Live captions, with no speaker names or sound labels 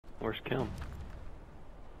Where's Kim?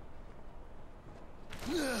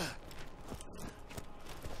 Let's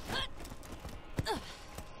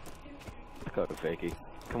go, Fakey.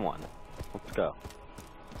 Come on. Let's go.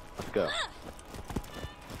 Let's go.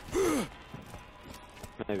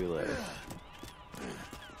 Maybe later.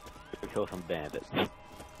 We kill some bandits.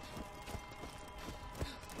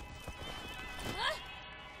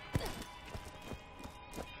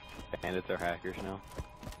 Bandits are hackers now.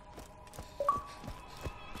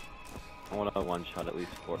 I want to one-shot at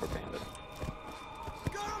least 4 bandits.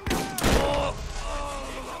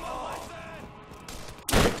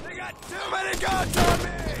 They got too many guns on me!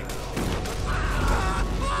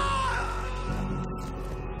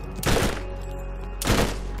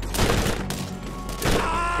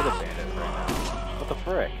 Get a bandit right now. What the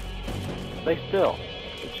frick? Stay still.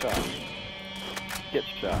 Get shot. Get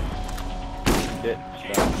shot. Get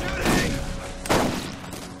shot.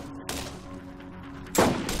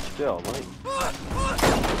 Still, let me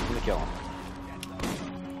kill him.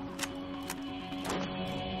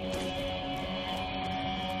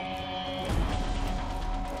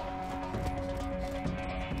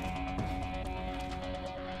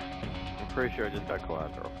 I'm pretty sure I just got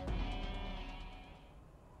collateral.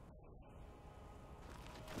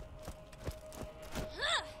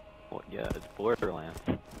 Well, yeah, it's Borderlands.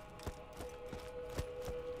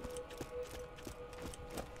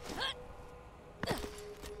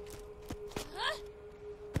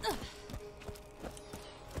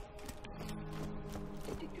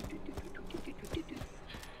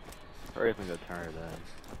 Or even go turn it in.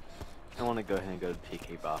 I want to go ahead and go to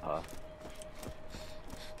TK Baja.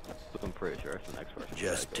 But I'm pretty sure it's the next person.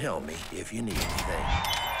 Just tell me if you need anything.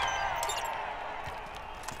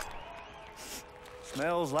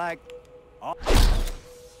 Smells like...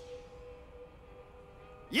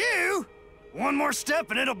 You? One more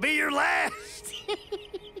step and it'll be your last.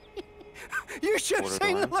 You should have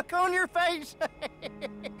seen the look on your face.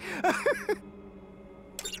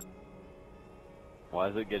 Why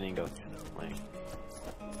is it getting go? Like,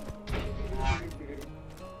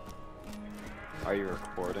 are you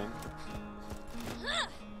recording?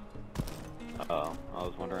 Oh, I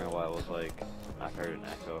was wondering why it was like I heard an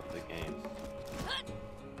echo of the game.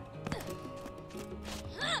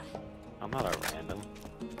 I'm not a random.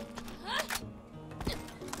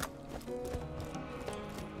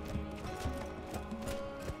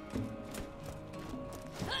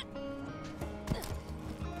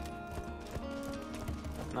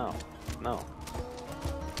 No, no.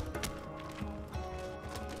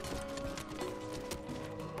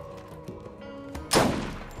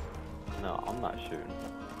 No, I'm not shooting.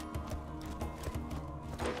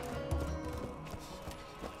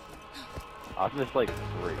 I've missed like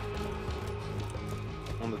 3.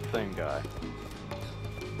 I'm the same guy.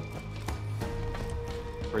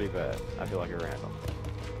 Pretty bad. I feel like a random.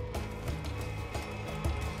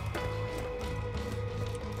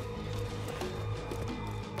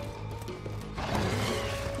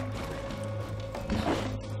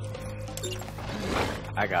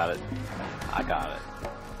 I got it. I got it.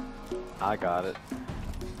 I got it.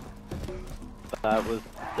 That was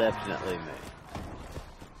definitely me.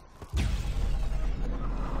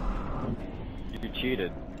 You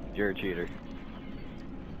cheated. You're a cheater.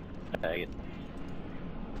 Bag it.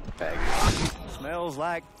 Bag it. Smells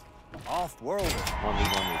like off-worlder.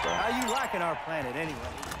 1v1 bro. How you liking our planet anyway?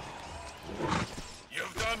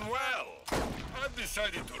 You've done well. I've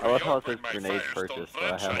decided to I love how it says reopen my grenade Firestone purchase, but I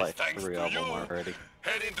have franchise like thanks 3 to of them you. already.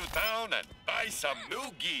 Head into town and buy some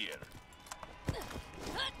new gear.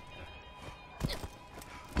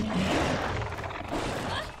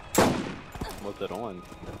 What's it on?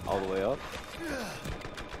 All the way up?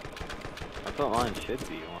 I thought mine should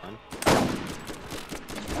be on.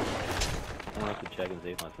 I'm gonna have to check and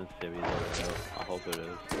see if my sensitivity is already up. I hope it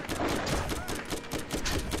is.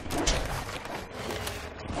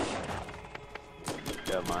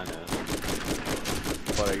 Yeah, mine is.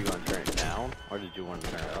 But are you gonna turn it down? Or did you want to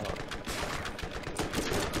turn it up?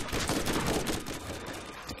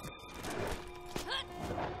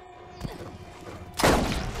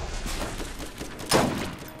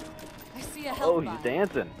 Oh, he's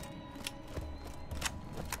dancing.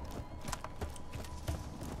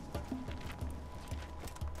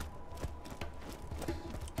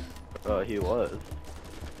 He was.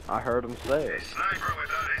 I heard him say it. A sniper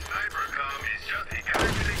without a sniper comm is just a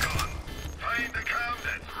casualty gun. Find the comm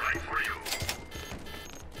that's right for you.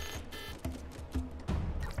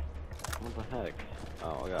 What the heck?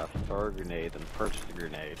 Oh, I got a star grenade and purchased a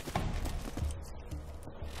grenade.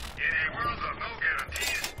 In a world of no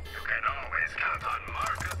guarantees, you can always count on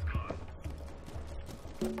Marcus Gun.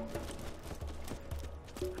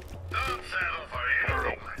 Don't settle for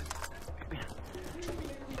anything.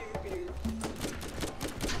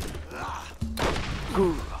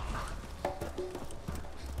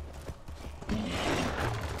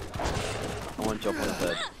 I want to jump on his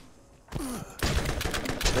head.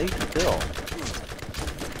 Stay still.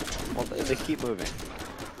 Well, they keep moving.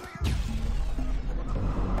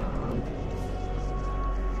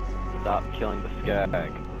 Stop killing the skag. I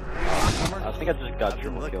think I just got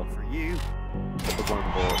triple kill. For you. With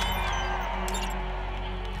one bullet.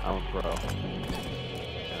 I'm a pro. What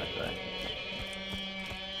can I say?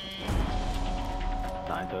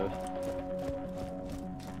 Nine toes.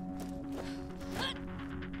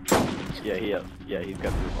 Yeah, he's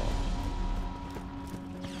got 3 balls.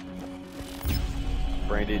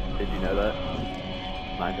 Brandy, did you know that?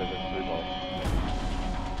 Nine toes has 3 balls.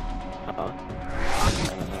 Uh-huh. I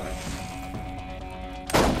don't know.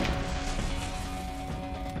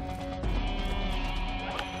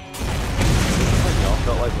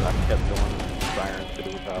 Felt like when I kept going Siren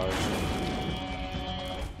superpowers.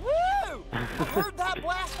 Woo! I heard that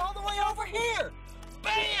blast all the way over here!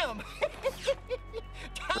 Bam!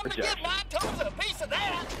 Time to give my toes a piece of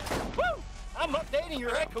that! Woo! I'm updating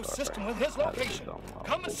your ecosystem with his location.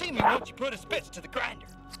 Come and see me once you put his bits to the grinder.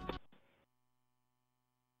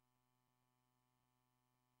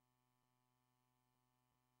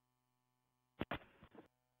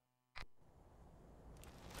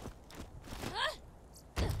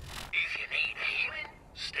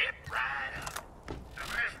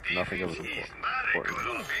 Nothing of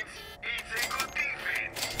important.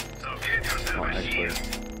 Oh, actually,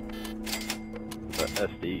 the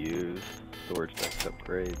SDUs, storage decks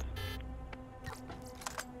upgrades.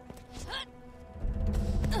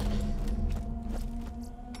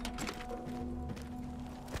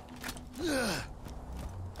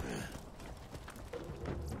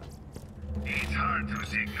 It's hard to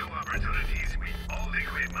seek new opportunities with old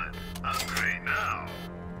equipment. Upgrade now.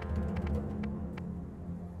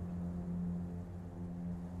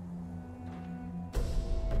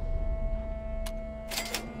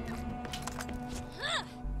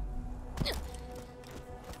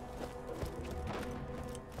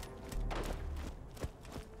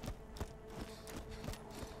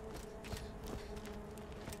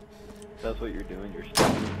 That's what you're doing, you're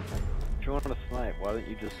sniping. If you want to snipe, why don't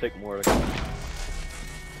you just pick more to come?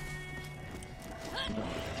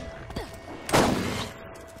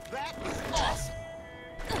 That is awesome!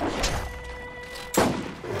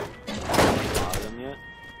 Not them yet?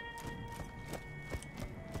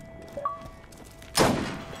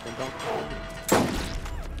 Then don't call me.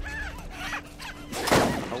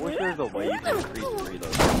 I wish there was a way you could increase the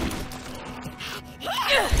reload.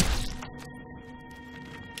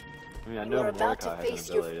 I mean, I know You are about to Mordecai has face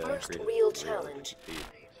an your ability to first increase real the challenge. speed.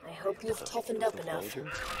 I hope you've toughened up enough.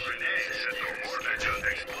 Grenades should do more than just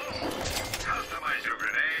explode. Customize your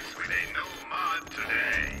grenades with a new mod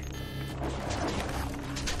today.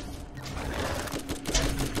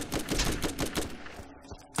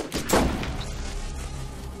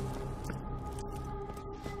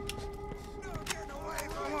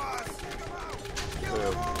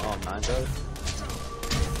 Oh, 9 does?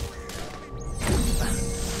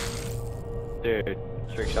 Dude,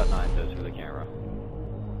 trick shot 9 does for the camera.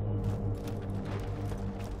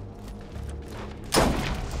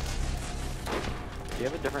 Do you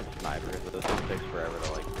have a different sniper? This one takes forever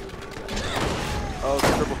to like do anything. Oh, it's a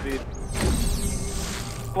triple feed.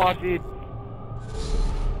 Quad feed.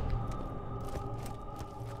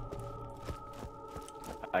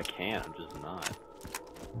 I can, I'm just not.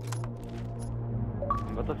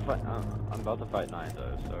 I'm about to fight 9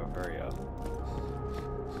 though, so hurry up.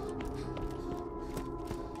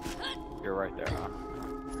 You're right there, huh?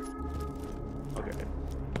 Okay.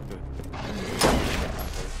 Good.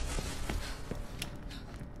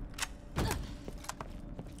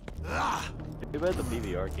 Too bad the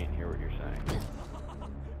BVR can't hear what you're saying.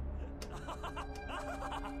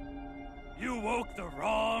 You woke the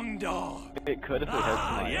wrong dog. It could if it had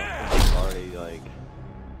somebody yeah. else who's already like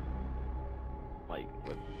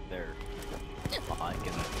with their mic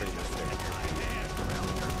and pretty much their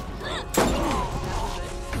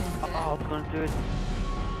Oh, I was gonna do it.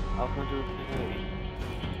 I was gonna do it today.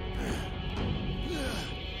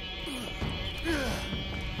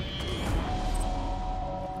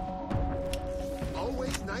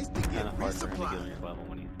 Always nice to It's get kinda hard for him to resupply. get on your level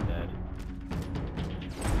when he's dead.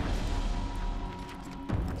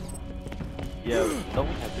 Yeah, don't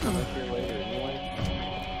we have to come back here later anyway?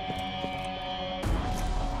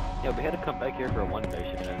 Yeah, we had to come back here for one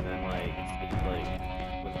mission and then like, just like,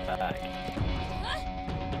 went back.